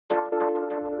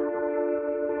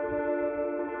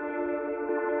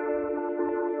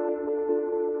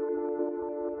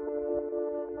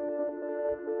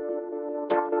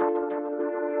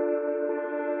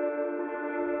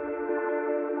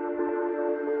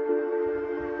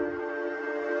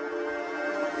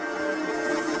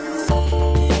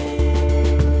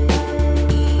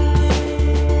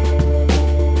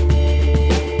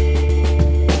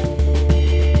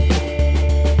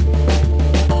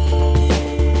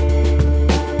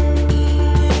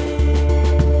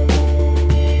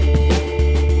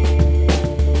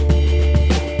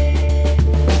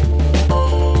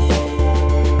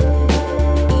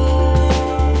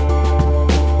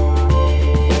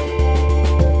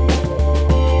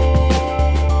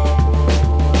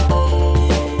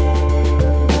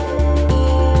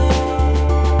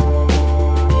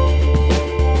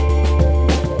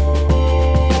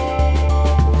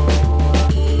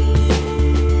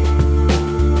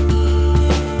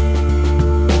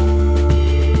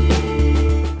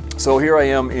So here I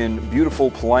am in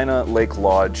beautiful Paulina Lake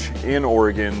Lodge in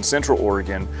Oregon, Central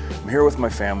Oregon. I'm here with my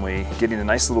family, getting a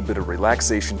nice little bit of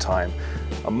relaxation time,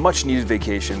 a much needed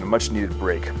vacation, a much needed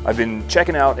break. I've been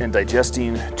checking out and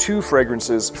digesting 2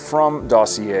 fragrances from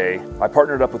Dossier. I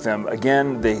partnered up with them.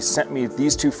 Again, they sent me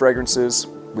these 2 fragrances.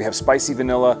 We have Spicy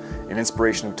Vanilla, an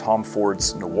inspiration of Tom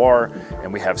Ford's Noir,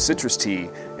 and we have Citrus Tea,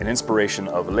 an inspiration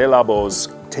of Le Labos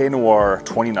Thé Noir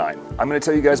 29. I'm going to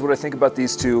tell you guys what I think about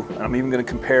these 2, and I'm even going to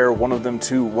compare one of them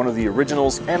to one of the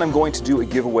originals, and I'm going to do a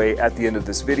giveaway at the end of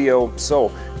this video. So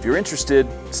if you're interested,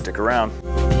 stick around.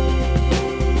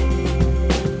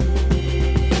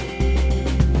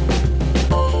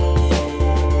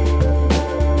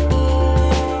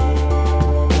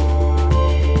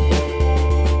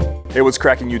 Hey, what's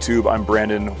cracking YouTube? I'm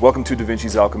Brandon. Welcome to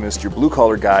DaVinci's Alchemist, your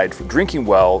blue-collar guide for drinking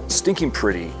well, stinking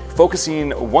pretty,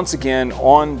 focusing once again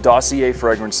on Dossier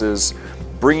fragrances,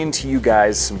 bringing to you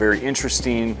guys some very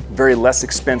interesting, very less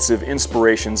expensive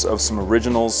inspirations of some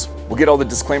originals. We'll get all the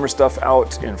disclaimer stuff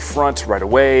out in front right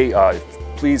away.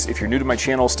 Please, if you're new to my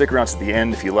channel, stick around to the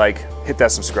end if you like. Hit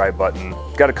that subscribe button.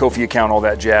 Got a Ko-fi account, all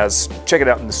that jazz. Check it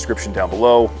out in the description down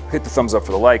below. Hit the thumbs up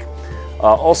for the like.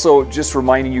 Also, just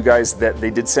reminding you guys that they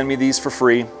did send me these for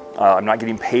free. I'm not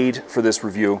getting paid for this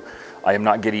review. I am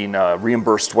not getting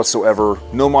reimbursed whatsoever.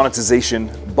 No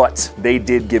monetization, but they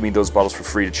did give me those bottles for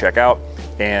free to check out.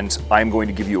 And I'm going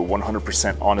to give you a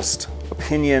 100% honest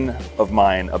opinion of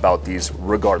mine about these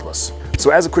regardless. So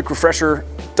as a quick refresher,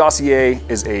 Dossier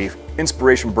is a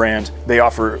inspiration brand. They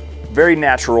offer very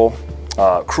natural,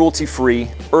 cruelty-free,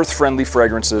 earth-friendly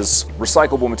fragrances,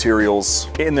 recyclable materials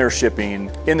in their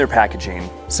shipping, in their packaging,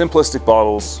 simplistic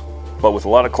bottles, but with a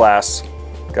lot of class.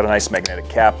 Got a nice magnetic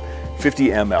cap, 50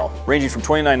 ml, ranging from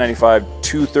 $29.95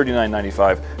 to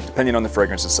 $39.95, depending on the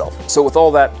fragrance itself. So with all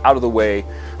that out of the way,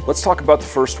 let's talk about the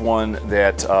first one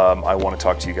that I want to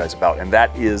talk to you guys about, and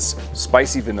that is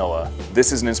Spicy Vanilla.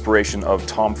 This is an inspiration of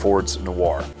Tom Ford's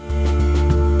Noir.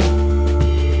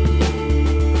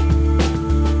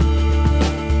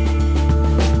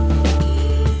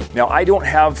 Now, I don't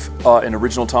have an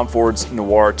original Tom Ford's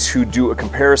Noir to do a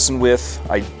comparison with.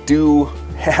 I do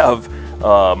have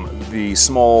the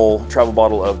small travel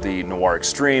bottle of the Noir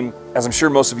Extreme. As I'm sure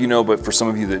most of you know, but for some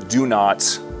of you that do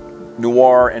not,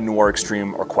 Noir and Noir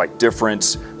Extreme are quite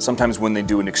different. Sometimes when they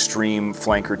do an extreme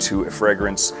flanker to a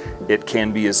fragrance, it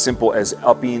can be as simple as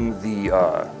upping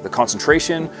the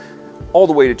concentration, all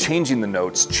the way to changing the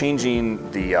notes,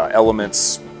 changing the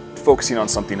elements, focusing on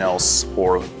something else,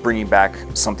 or bringing back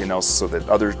something else so that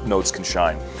other notes can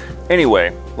shine.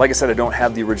 Anyway, like I said, I don't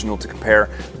have the original to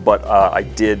compare, but I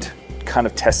did kind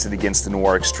of test it against the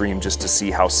Noir Extreme just to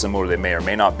see how similar they may or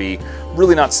may not be.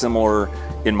 Really not similar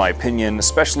in my opinion,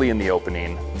 especially in the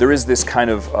opening. There is this kind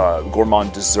of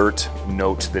gourmand dessert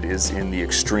note that is in the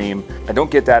Extreme. I don't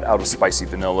get that out of Spicy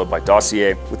Vanilla by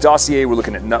Dossier. With Dossier, we're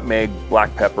looking at nutmeg,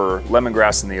 black pepper,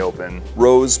 lemongrass in the open,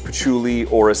 rose, patchouli,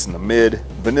 orris in the mid,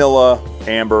 vanilla,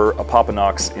 amber,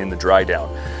 apopanox in the dry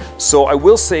down. So I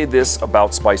will say this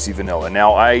about Spicy Vanilla.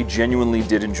 Now, I genuinely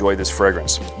did enjoy this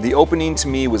fragrance. The opening to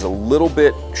me was a little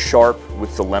bit sharp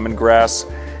with the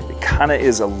lemongrass. It kind of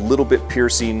is a little bit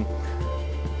piercing,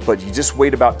 but you just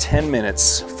wait about 10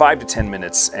 minutes, 5 to 10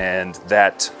 minutes, and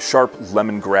that sharp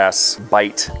lemongrass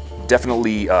bite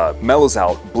definitely mellows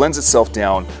out, blends itself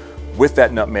down with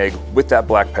that nutmeg, with that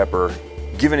black pepper,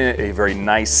 giving it a very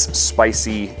nice,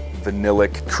 spicy,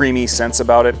 vanillic, creamy sense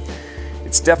about it.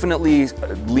 It's definitely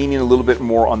leaning a little bit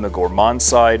more on the gourmand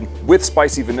side. With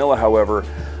Spicy Vanilla, however,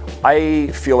 I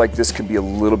feel like this could be a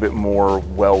little bit more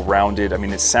well-rounded. I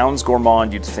mean, it sounds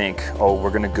gourmand. You'd think, oh,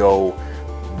 we're gonna go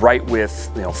right with,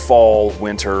 you know, fall,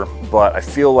 winter, but I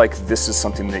feel like this is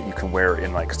something that you can wear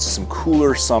in like some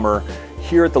cooler summer.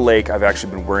 Here at the lake, I've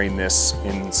actually been wearing this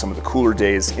in some of the cooler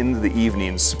days, into the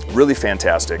evenings. Really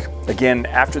fantastic. Again,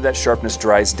 after that sharpness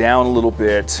dries down a little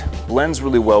bit, blends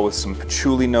really well with some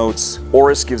patchouli notes.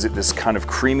 Orris gives it this kind of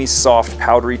creamy, soft,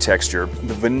 powdery texture.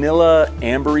 The vanilla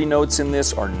ambery notes in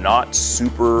this are not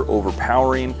super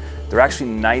overpowering. They're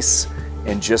actually nice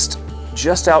and just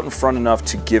out in front enough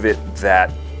to give it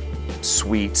that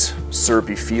sweet,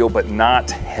 syrupy feel, but not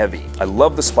heavy. I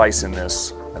love the spice in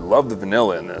this. I love the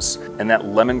vanilla in this, and that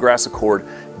lemongrass accord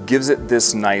gives it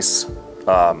this nice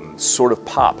sort of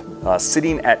pop.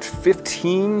 Sitting at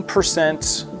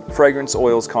 15% fragrance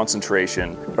oils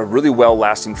concentration, a really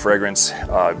well-lasting fragrance,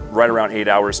 right around 8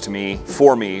 hours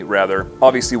for me rather.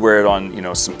 Obviously wear it on, you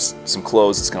know, some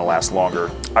clothes, it's gonna last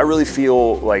longer. I really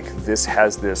feel like this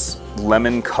has this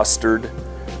lemon custard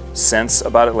sense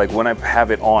about it. Like when I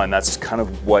have it on, that's kind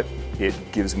of what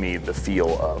it gives me the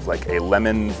feel of like a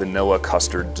lemon vanilla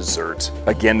custard dessert.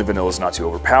 Again, the vanilla is not too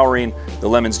overpowering. The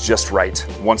lemon's just right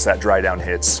once that dry down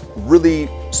hits. Really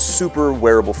super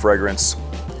wearable fragrance.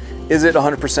 Is it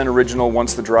 100% original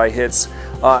once the dry hits?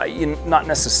 Not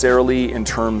necessarily, in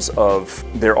terms of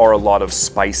there are a lot of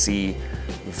spicy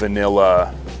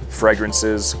vanilla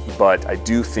fragrances, but I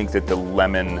do think that the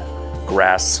lemon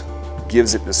grass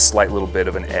gives it this slight little bit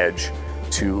of an edge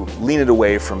to lean it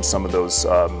away from some of those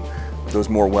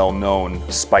more well-known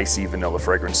spicy vanilla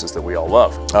fragrances that we all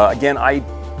love. Again, I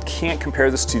can't compare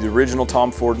this to the original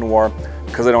Tom Ford Noir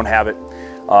because I don't have it,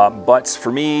 but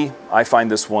for me, I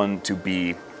find this one to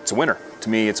be, it's a winner. To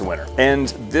me, it's a winner. And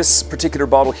this particular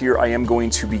bottle here, I am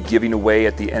going to be giving away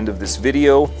at the end of this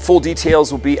video. Full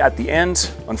details will be at the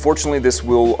end. Unfortunately, this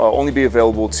will only be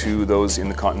available to those in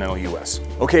the continental US.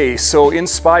 Okay, so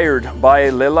inspired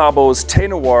by Le Labo's Thé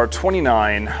Noir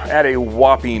 29 at a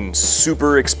whopping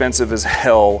super expensive as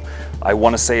hell. I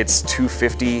want to say it's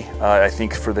 $250, I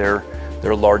think, for their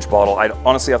large bottle.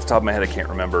 Honestly, off the top of my head, I can't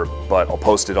remember, but I'll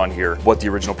post it on here what the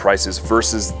original price is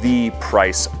versus the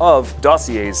price of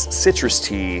Dossier's citrus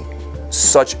tea.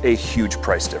 Such a huge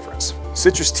price difference.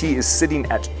 Citrus tea is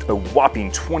sitting at a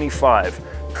whopping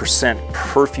 25%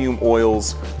 perfume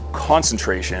oils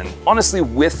concentration. Honestly,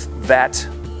 with that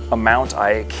amount,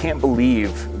 I can't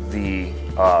believe the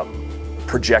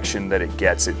projection that it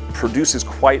gets. It produces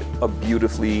quite a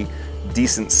beautifully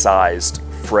decent sized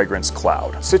fragrance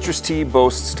cloud. Citrus tea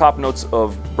boasts top notes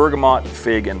of bergamot,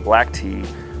 fig, and black tea,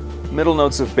 middle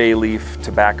notes of bay leaf,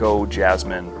 tobacco,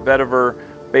 jasmine, vetiver,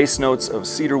 base notes of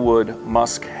cedarwood,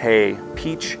 musk, hay,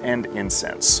 peach, and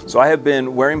incense. So I have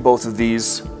been wearing both of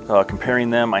these,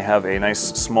 comparing them. I have a nice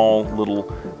small little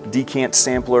decant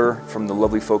sampler from the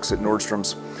lovely folks at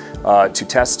Nordstrom's to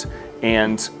test,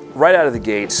 and right out of the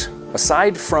gate,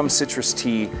 aside from citrus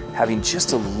tea having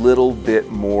just a little bit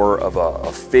more of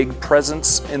a fig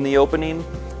presence in the opening,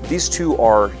 these two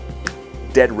are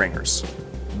dead ringers.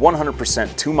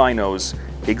 100% to my nose,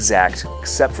 exact,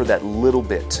 except for that little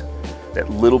bit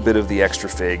of the extra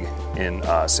fig in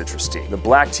citrus tea. The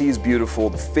black tea is beautiful,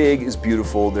 the fig is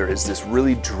beautiful, there is this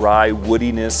really dry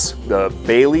woodiness. The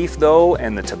bay leaf though,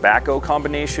 and the tobacco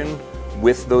combination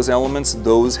with those elements,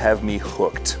 those have me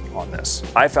hooked on this.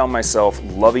 I found myself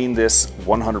loving this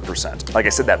 100%. Like I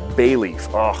said, that bay leaf,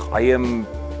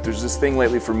 there's this thing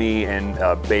lately for me in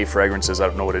bay fragrances, I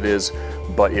don't know what it is,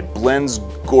 but it blends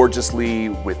gorgeously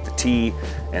with the tea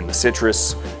and the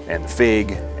citrus and the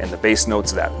fig and the base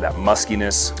notes, that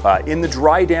muskiness. In the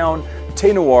dry down,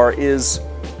 Thé Noir is,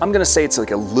 I'm gonna say it's like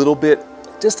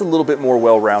just a little bit more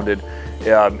well-rounded.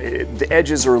 The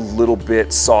edges are a little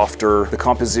bit softer. The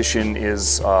composition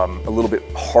is a little bit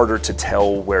harder to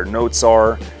tell where notes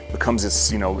are.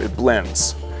 It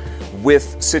blends.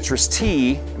 With citrus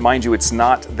tea, mind you, it's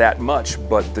not that much,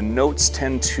 but the notes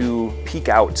tend to peak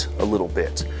out a little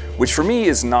bit, which for me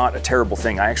is not a terrible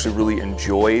thing. I actually really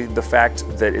enjoy the fact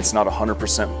that it's not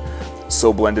 100%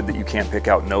 so blended that you can't pick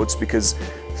out notes, because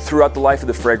throughout the life of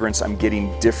the fragrance, I'm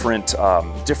getting different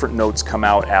notes come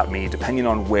out at me depending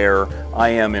on where I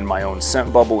am in my own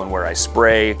scent bubble and where I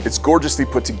spray. It's gorgeously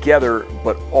put together,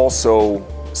 but also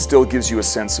still gives you a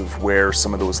sense of where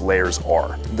some of those layers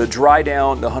are. The dry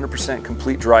down, the 100%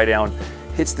 complete dry down,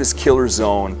 hits this killer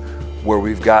zone where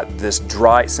we've got this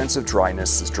dry sense of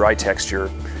dryness, this dry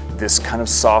texture, this kind of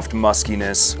soft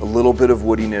muskiness, a little bit of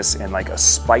woodiness, and like a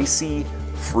spicy,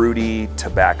 fruity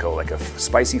tobacco, like a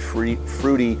spicy,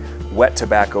 fruity, wet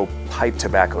tobacco, pipe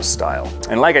tobacco style.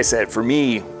 And like I said, for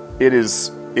me, it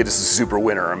is a super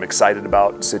winner. I'm excited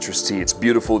about citrus tea. It's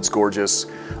beautiful, it's gorgeous.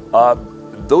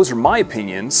 Those are my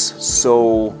opinions,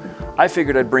 so I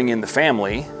figured I'd bring in the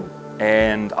family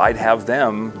and I'd have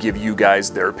them give you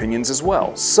guys their opinions as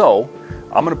well. So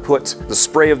I'm gonna put the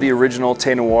spray of the original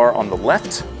Thé Noir on the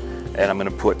left, and I'm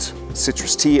gonna put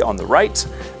citrus tea on the right,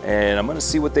 and I'm gonna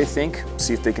see what they think,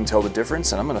 see if they can tell the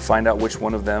difference, and I'm gonna find out which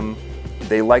one of them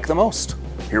they like the most.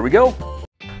 Here we go.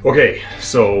 Okay,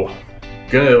 so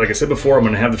like I said before, I'm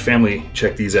gonna have the family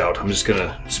check these out. I'm just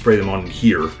gonna spray them on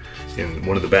here in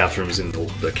one of the bathrooms in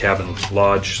the cabin,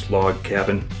 log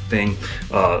cabin thing.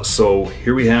 So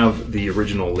here we have the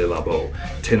original Le Labo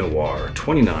Thé Noir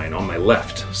 29 on my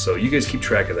left. So you guys keep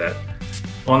track of that.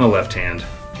 On the left hand,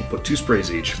 we'll put 2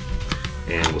 sprays each,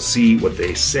 and we'll see what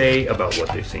they say about what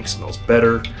they think smells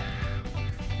better.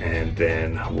 And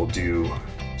then we'll do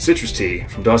citrus tea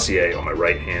from Dossier on my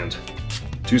right hand,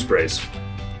 2 sprays.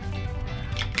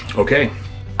 Okay,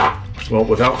 well,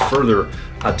 without further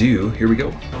ado, here we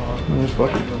go. There's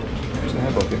Bucky. There's a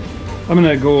hat, Bucky. I'm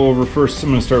gonna go over first. I'm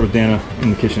gonna start with Dana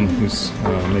in the kitchen, who's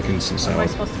making some salad.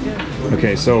 What am I supposed to do?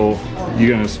 Okay, so you're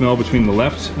gonna smell between the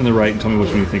left and the right and tell me which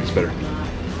one you think is better.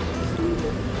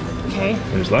 Okay.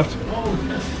 There's left.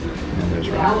 And there's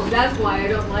right. Well, that's why I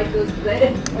don't like those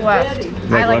left. Left. You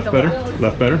like left better?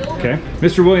 Left better? Okay.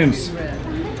 Mr. Williams.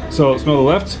 So smell the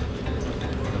left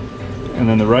and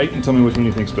then the right and tell me which one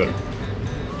you think is better.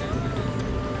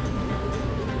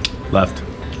 Left.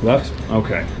 Left?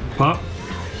 Okay. Pop?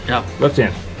 Yeah. Left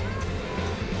hand.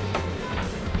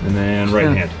 And then right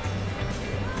hand.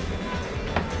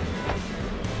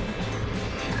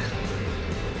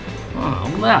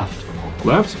 Oh, left.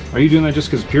 Left? Are you doing that just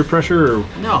because of peer pressure or?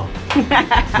 No.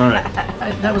 All right.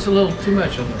 That was a little too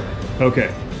much on the left.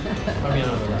 Okay. I mean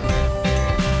on the left.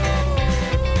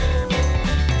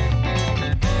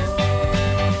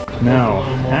 Now,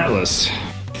 Atlas.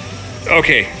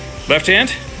 Okay, left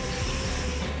hand.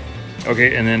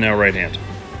 Okay, and then now right hand.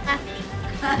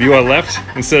 Left. You want left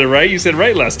instead of right? You said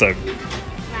right last time.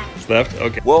 Left.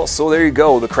 Okay. Well, so there you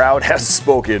go. The crowd has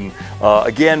spoken.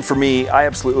 Again, for me, I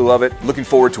absolutely love it. Looking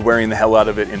forward to wearing the hell out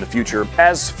of it in the future.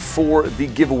 As for the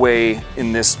giveaway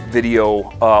in this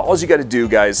video, all you got to do,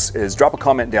 guys, is drop a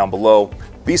comment down below.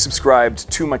 Be subscribed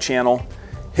to my channel.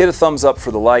 Hit a thumbs up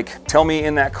for the like. Tell me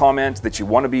in that comment that you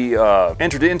want to be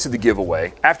entered into the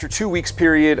giveaway. After 2 weeks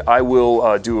period, I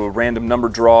will do a random number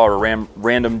draw or a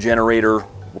random generator.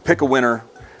 We'll pick a winner.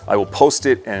 I will post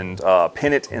it and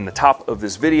pin it in the top of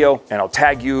this video, and I'll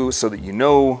tag you so that you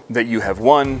know that you have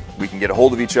won. We can get a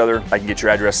hold of each other. I can get your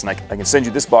address and I can send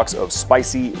you this box of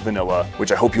spicy vanilla,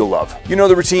 which I hope you'll love. You know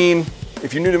the routine.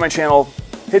 If you're new to my channel,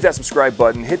 hit that subscribe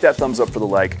button, hit that thumbs up for the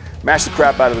like, mash the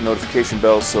crap out of the notification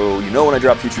bell so you know when I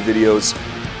drop future videos.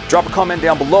 Drop a comment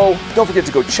down below. Don't forget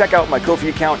to go check out my Ko-fi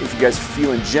account if you guys are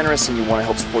feeling generous and you want to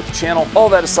help support the channel. All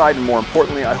that aside, and more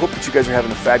importantly, I hope that you guys are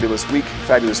having a fabulous week,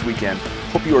 fabulous weekend.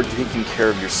 Hope you are taking care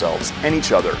of yourselves and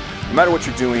each other. No matter what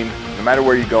you're doing, no matter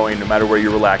where you're going, no matter where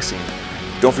you're relaxing,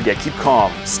 don't forget, keep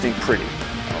calm, stay pretty,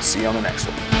 and I'll see you on the next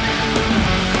one.